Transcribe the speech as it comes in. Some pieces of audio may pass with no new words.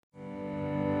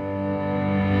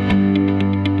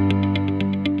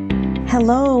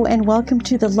Hello, and welcome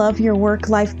to the Love Your Work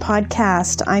Life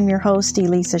podcast. I'm your host,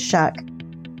 Elisa Shuck.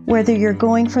 Whether you're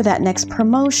going for that next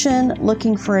promotion,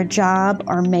 looking for a job,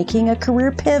 or making a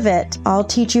career pivot, I'll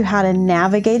teach you how to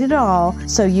navigate it all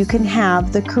so you can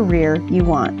have the career you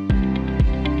want.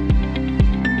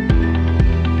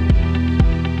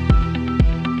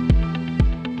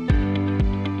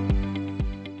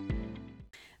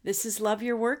 This is Love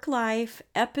Your Work Life,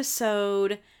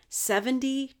 episode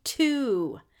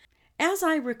 72. As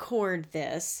I record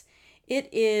this, it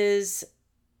is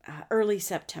early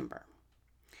September.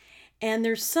 And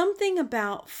there's something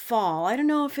about fall. I don't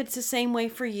know if it's the same way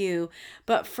for you,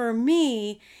 but for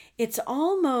me, it's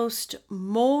almost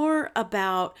more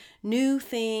about new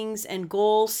things and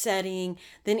goal setting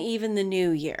than even the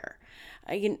new year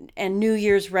and New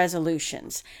Year's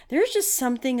resolutions. There's just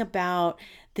something about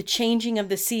the changing of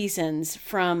the seasons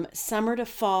from summer to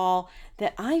fall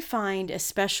that I find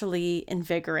especially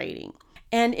invigorating.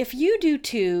 And if you do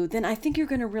too, then I think you're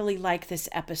going to really like this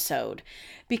episode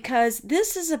because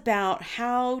this is about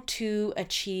how to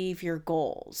achieve your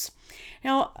goals.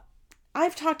 Now,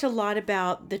 I've talked a lot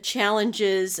about the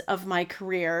challenges of my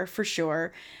career for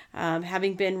sure,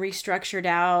 having been restructured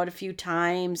out a few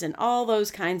times and all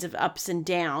those kinds of ups and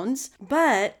downs.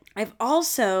 But I've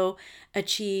also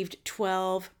achieved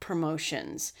 12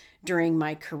 promotions during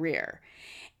my career.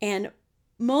 And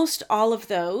most all of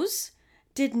those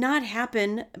did not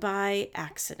happen by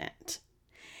accident.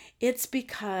 It's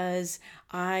because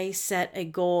I set a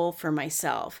goal for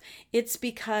myself. It's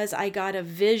because I got a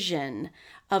vision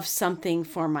of something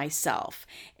for myself.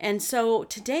 And so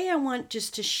today I want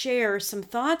just to share some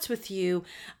thoughts with you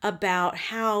about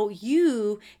how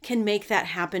you can make that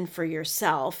happen for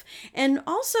yourself, and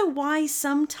also why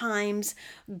sometimes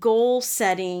goal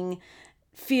setting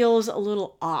feels a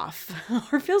little off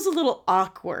or feels a little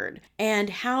awkward, and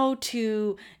how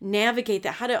to navigate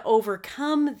that, how to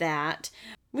overcome that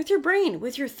with your brain,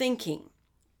 with your thinking.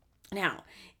 Now,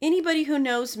 anybody who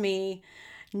knows me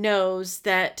knows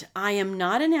that I am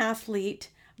not an athlete,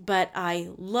 but I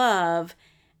love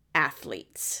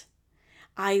athletes.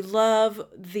 I love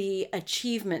the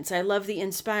achievements. I love the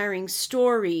inspiring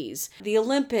stories, the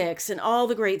Olympics and all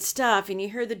the great stuff. And you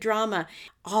hear the drama,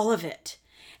 all of it.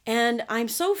 And I'm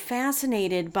so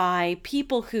fascinated by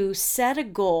people who set a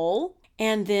goal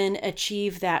and then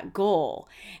achieve that goal.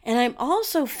 And I'm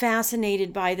also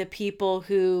fascinated by the people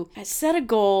who set a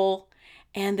goal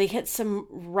and they hit some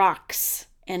rocks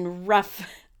and rough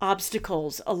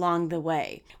obstacles along the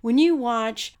way. When you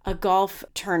watch a golf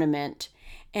tournament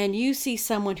and you see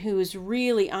someone who is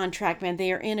really on track, man,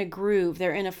 they are in a groove,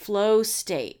 they're in a flow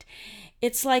state.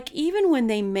 It's like even when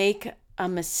they make a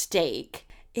mistake,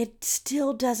 it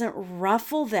still doesn't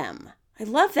ruffle them. I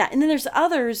love that. And then there's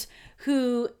others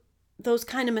who those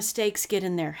kind of mistakes get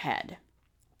in their head.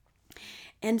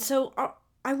 And so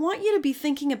I want you to be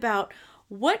thinking about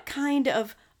what kind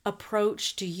of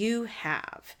approach do you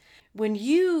have? When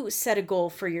you set a goal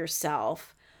for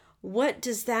yourself, what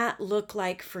does that look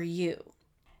like for you?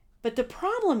 But the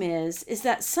problem is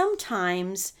that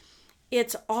sometimes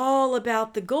it's all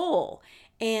about the goal,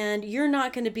 and you're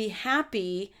not going to be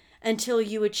happy until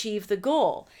you achieve the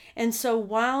goal. And so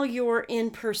while you're in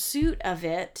pursuit of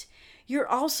it, you're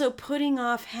also putting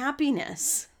off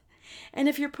happiness. And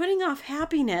if you're putting off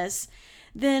happiness,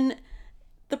 then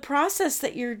the process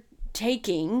that you're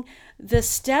taking, the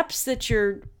steps that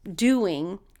you're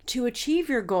doing to achieve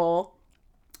your goal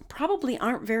probably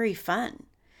aren't very fun.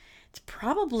 It's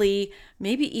probably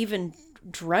maybe even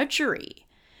drudgery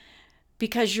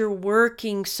because you're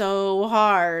working so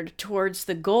hard towards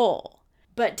the goal.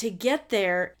 But to get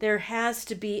there, there has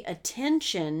to be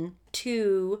attention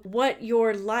to what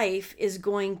your life is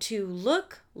going to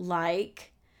look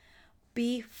like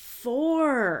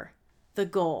before the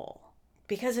goal.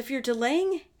 Because if you're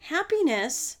delaying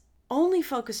happiness, only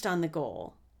focused on the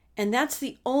goal, and that's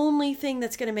the only thing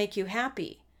that's going to make you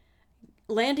happy.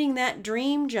 Landing that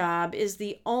dream job is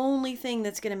the only thing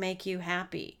that's going to make you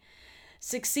happy.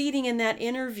 Succeeding in that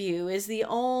interview is the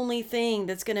only thing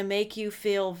that's going to make you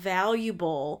feel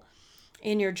valuable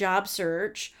in your job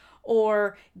search,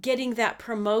 or getting that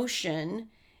promotion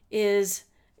is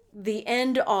the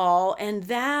end all, and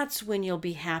that's when you'll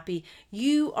be happy.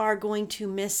 You are going to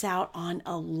miss out on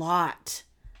a lot,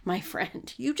 my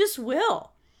friend. You just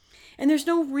will. And there's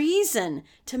no reason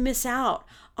to miss out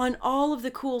on all of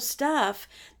the cool stuff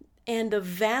and the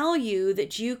value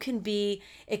that you can be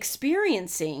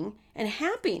experiencing and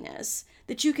happiness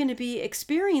that you can be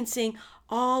experiencing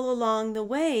all along the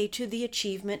way to the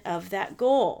achievement of that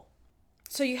goal.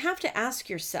 So you have to ask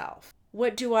yourself,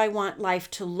 what do I want life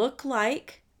to look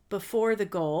like before the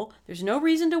goal? There's no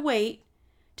reason to wait.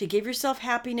 to give yourself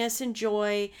happiness and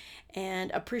joy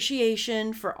and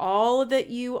appreciation for all that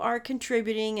you are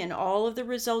contributing and all of the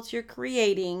results you're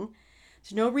creating.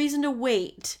 There's no reason to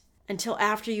wait until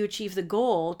after you achieve the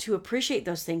goal to appreciate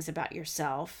those things about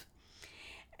yourself.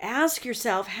 Ask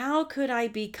yourself, how could I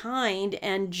be kind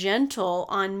and gentle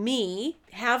on me,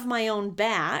 have my own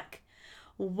back,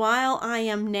 while I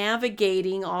am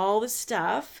navigating all the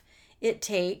stuff it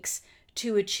takes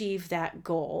to achieve that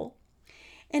goal?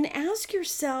 And ask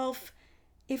yourself,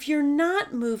 if you're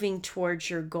not moving towards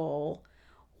your goal,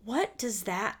 what does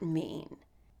that mean?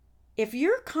 If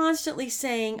you're constantly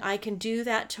saying, I can do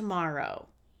that tomorrow,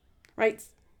 right?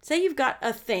 Say you've got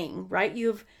a thing, right?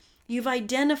 You've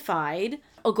identified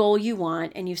a goal you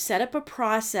want and you've set up a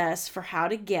process for how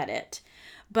to get it,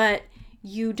 but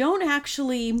you don't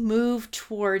actually move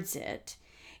towards it.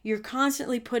 You're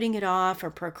constantly putting it off or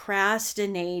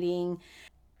procrastinating,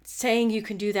 saying you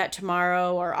can do that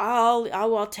tomorrow, or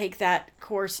I'll take that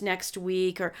course next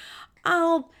week, or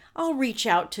I'll reach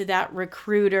out to that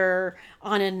recruiter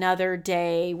on another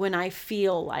day when I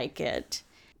feel like it.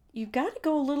 You've got to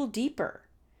go a little deeper,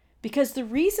 because the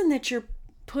reason that you're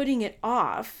putting it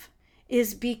off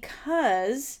is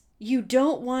because you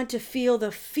don't want to feel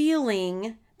the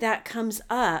feeling that comes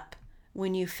up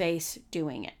when you face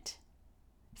doing it.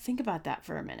 Think about that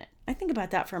for a minute. I think about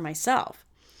that for myself.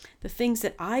 The things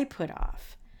that I put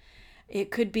off. It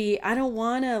could be, I don't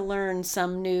want to learn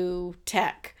some new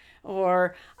tech,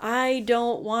 or I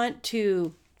don't want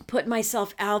to put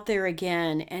myself out there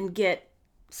again and get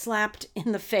slapped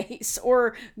in the face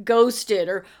or ghosted,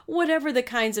 or whatever the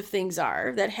kinds of things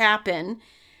are that happen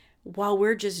while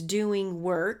we're just doing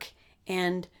work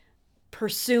and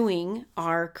pursuing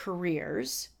our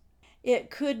careers. It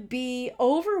could be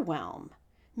overwhelm.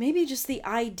 Maybe just the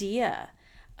idea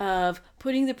of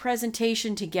putting the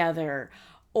presentation together,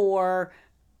 or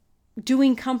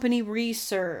doing company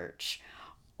research,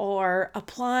 or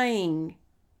applying.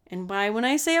 And when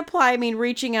I say apply, I mean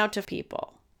reaching out to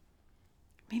people.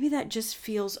 Maybe that just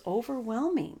feels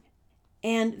overwhelming.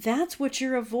 And that's what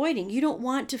you're avoiding. You don't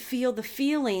want to feel the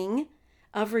feeling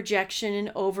of rejection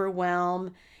and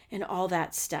overwhelm and all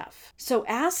that stuff. So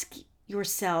ask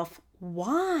yourself,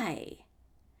 why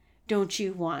don't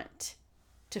you want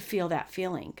to feel that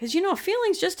feeling? Because a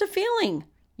feeling's just a feeling.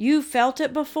 You felt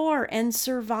it before and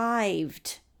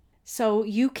survived. So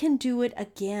you can do it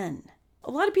again.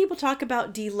 A lot of people talk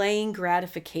about delaying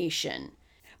gratification,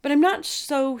 but I'm not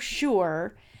so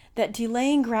sure that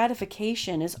delaying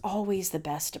gratification is always the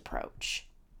best approach.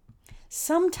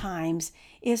 Sometimes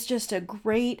it's just a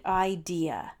great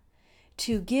idea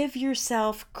to give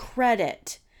yourself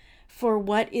credit for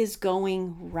what is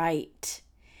going right.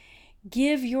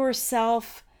 Give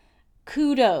yourself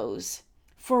kudos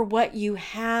for what you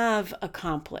have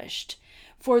accomplished,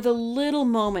 for the little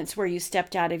moments where you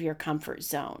stepped out of your comfort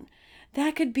zone.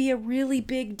 That could be a really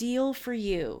big deal for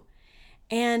you.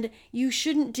 And you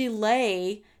shouldn't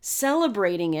delay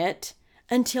celebrating it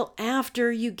until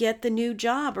after you get the new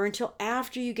job, or until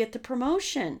after you get the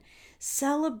promotion.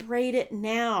 Celebrate it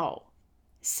now.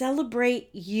 Celebrate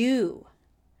you.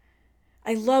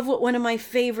 I love what one of my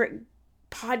favorite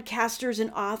podcasters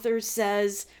and authors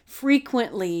says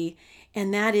frequently,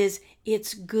 and that is,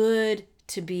 it's good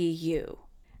to be you.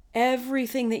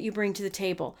 Everything that you bring to the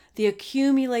table, the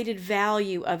accumulated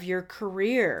value of your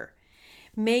career,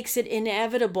 makes it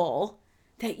inevitable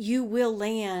that you will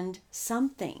land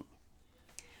something.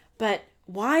 But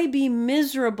why be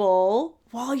miserable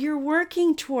while you're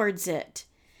working towards it?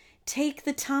 Take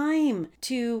the time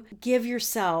to give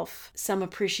yourself some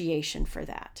appreciation for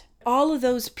that. All of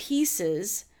those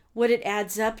pieces, what it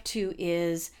adds up to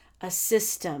is a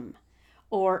system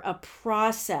or a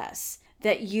process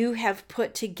that you have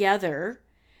put together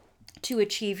to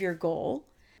achieve your goal.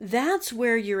 That's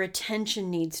where your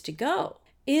attention needs to go.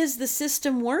 Is the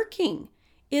system working?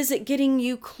 Is it getting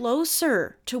you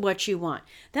closer to what you want?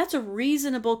 That's a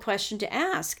reasonable question to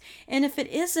ask. And if it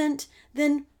isn't,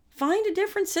 then find a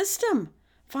different system.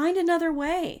 Find another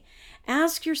way.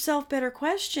 Ask yourself better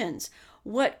questions.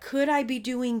 What could I be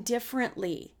doing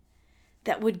differently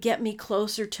that would get me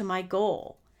closer to my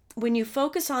goal? When you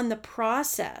focus on the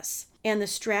process and the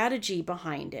strategy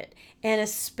behind it, and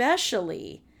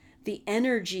especially the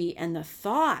energy and the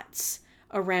thoughts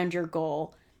around your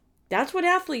goal, that's what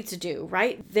athletes do,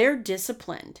 right? They're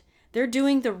disciplined. They're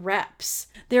doing the reps.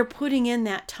 They're putting in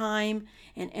that time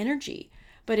and energy.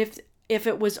 But if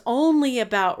it was only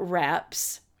about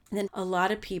reps, then a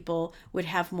lot of people would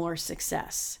have more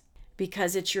success,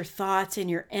 because it's your thoughts and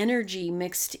your energy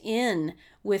mixed in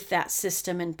with that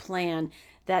system and plan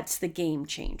that's the game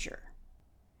changer.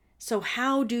 So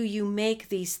how do you make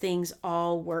these things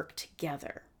all work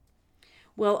together?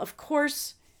 Well, of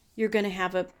course, you're going to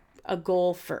have a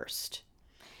goal first.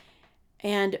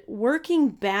 And working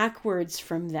backwards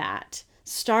from that,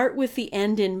 start with the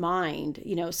end in mind.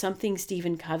 Something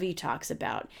Stephen Covey talks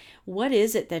about. What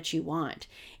is it that you want?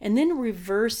 And then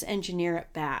reverse engineer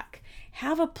it back.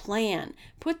 Have a plan.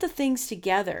 Put the things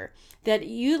together that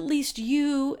at least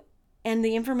you and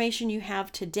the information you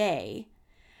have today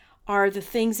are the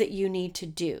things that you need to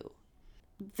do.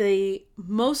 The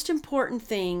most important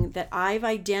thing that I've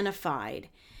identified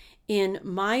in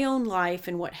my own life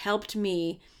and what helped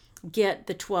me get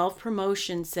the 12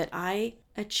 promotions that I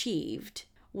achieved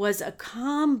was a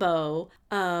combo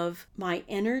of my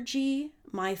energy,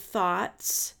 my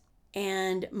thoughts,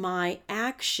 and my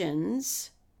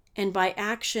actions. And by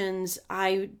actions,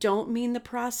 I don't mean the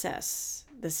process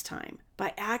this time.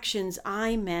 By actions,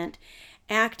 I meant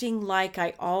acting like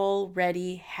I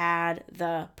already had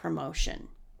the promotion.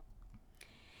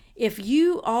 If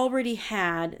you already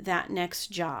had that next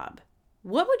job,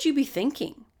 what would you be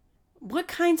thinking? What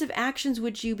kinds of actions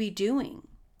would you be doing?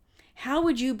 How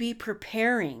would you be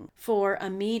preparing for a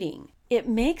meeting? It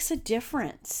makes a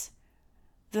difference.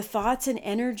 The thoughts and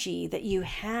energy that you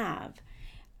have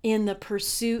in the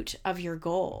pursuit of your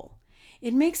goal.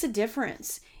 It makes a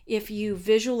difference if you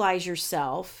visualize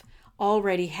yourself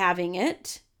already having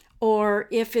it or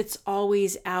if it's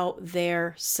always out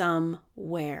there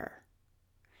somewhere.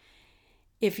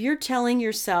 If you're telling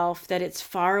yourself that it's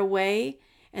far away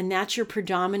and that's your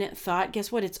predominant thought,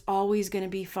 guess what? It's always going to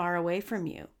be far away from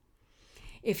you.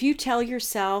 If you tell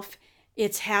yourself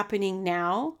it's happening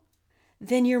now,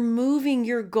 then you're moving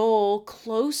your goal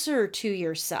closer to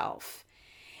yourself.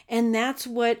 And that's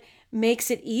what makes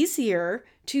it easier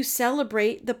to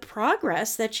celebrate the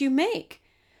progress that you make,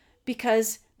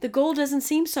 because the goal doesn't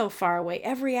seem so far away.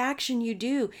 Every action you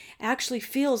do actually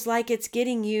feels like it's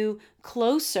getting you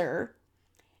closer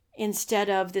instead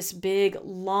of this big,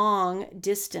 long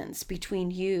distance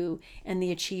between you and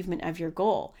the achievement of your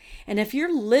goal. And if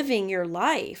you're living your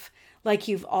life like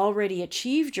you've already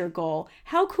achieved your goal,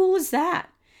 how cool is that?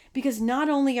 Because not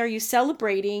only are you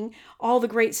celebrating all the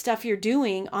great stuff you're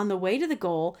doing on the way to the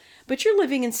goal, but you're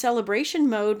living in celebration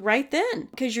mode right then,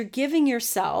 because you're giving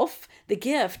yourself the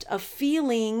gift of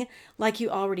feeling like you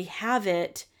already have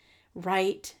it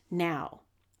right now.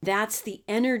 That's the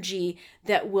energy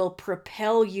that will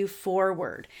propel you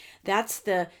forward. That's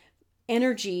the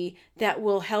energy that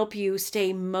will help you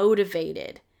stay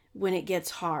motivated when it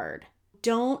gets hard.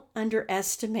 Don't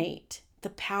underestimate the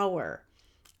power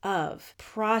of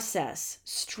process,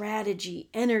 strategy,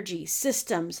 energy,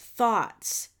 systems,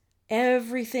 thoughts,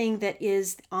 everything that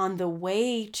is on the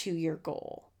way to your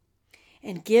goal.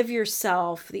 And give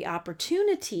yourself the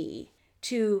opportunity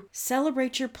to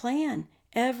celebrate your plan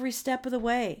every step of the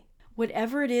way.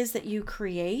 Whatever it is that you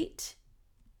create,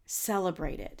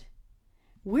 celebrate it.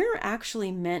 We're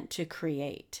actually meant to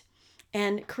create.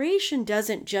 And creation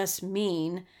doesn't just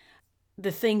mean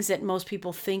the things that most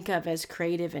people think of as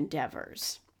creative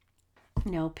endeavors.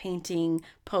 Painting,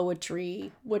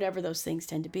 poetry, whatever those things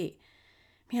tend to be.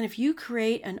 Man, if you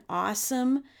create an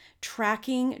awesome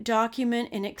tracking document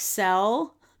in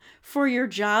Excel for your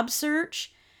job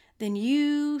search, then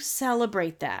you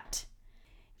celebrate that.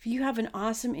 If you have an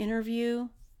awesome interview,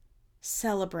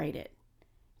 celebrate it.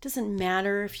 It doesn't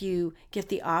matter if you get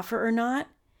the offer or not.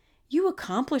 You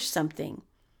accomplished something.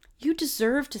 You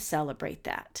deserve to celebrate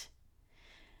that.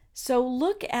 So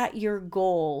look at your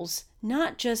goals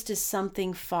not just as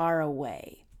something far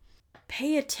away.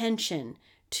 Pay attention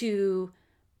to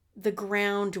the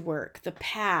groundwork, the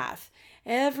path,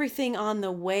 everything on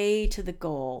the way to the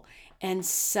goal, and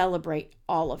celebrate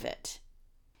all of it.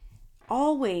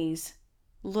 Always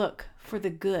look for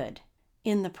the good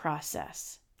in the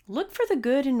process. Look for the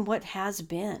good in what has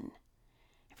been.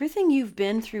 Everything you've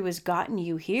been through has gotten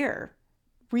you here.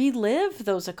 Relive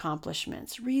those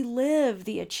accomplishments. Relive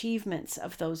the achievements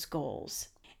of those goals.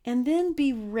 And then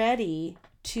be ready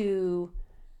to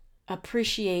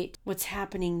appreciate what's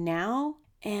happening now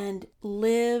and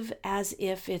live as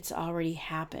if it's already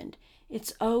happened.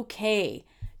 It's okay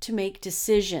to make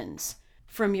decisions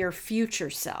from your future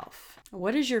self.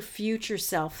 What is your future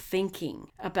self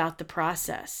thinking about the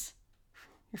process?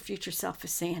 Your future self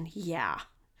is saying, yeah,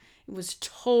 it was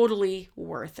totally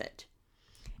worth it.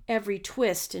 Every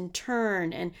twist and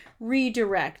turn and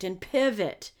redirect and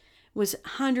pivot was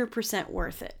 100%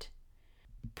 worth it.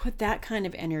 Put that kind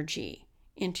of energy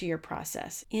into your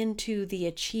process, into the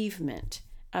achievement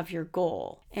of your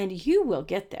goal, and you will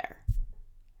get there.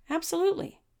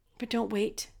 Absolutely. But don't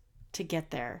wait to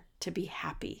get there to be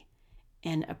happy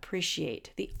and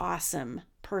appreciate the awesome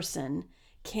person,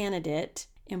 candidate,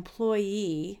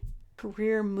 employee,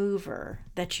 career mover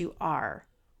that you are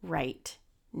right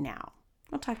now.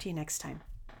 I'll talk to you next time.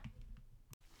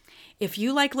 If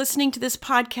you like listening to this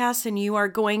podcast, and you are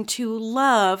going to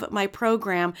love my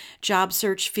program, Job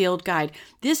Search Field Guide.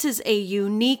 This is a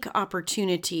unique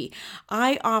opportunity.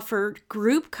 I offer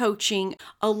group coaching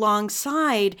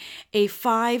alongside a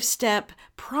 5-step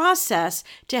process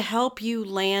to help you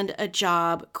land a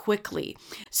job quickly.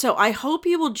 So I hope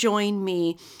you will join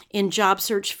me in Job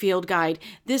Search Field Guide.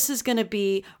 This is going to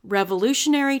be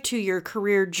revolutionary to your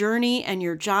career journey and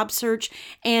your job search,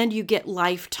 and you get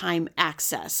lifetime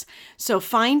access. So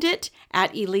find it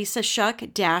at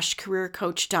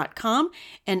elisashuck-careercoach.com,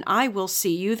 and I will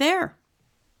see you there.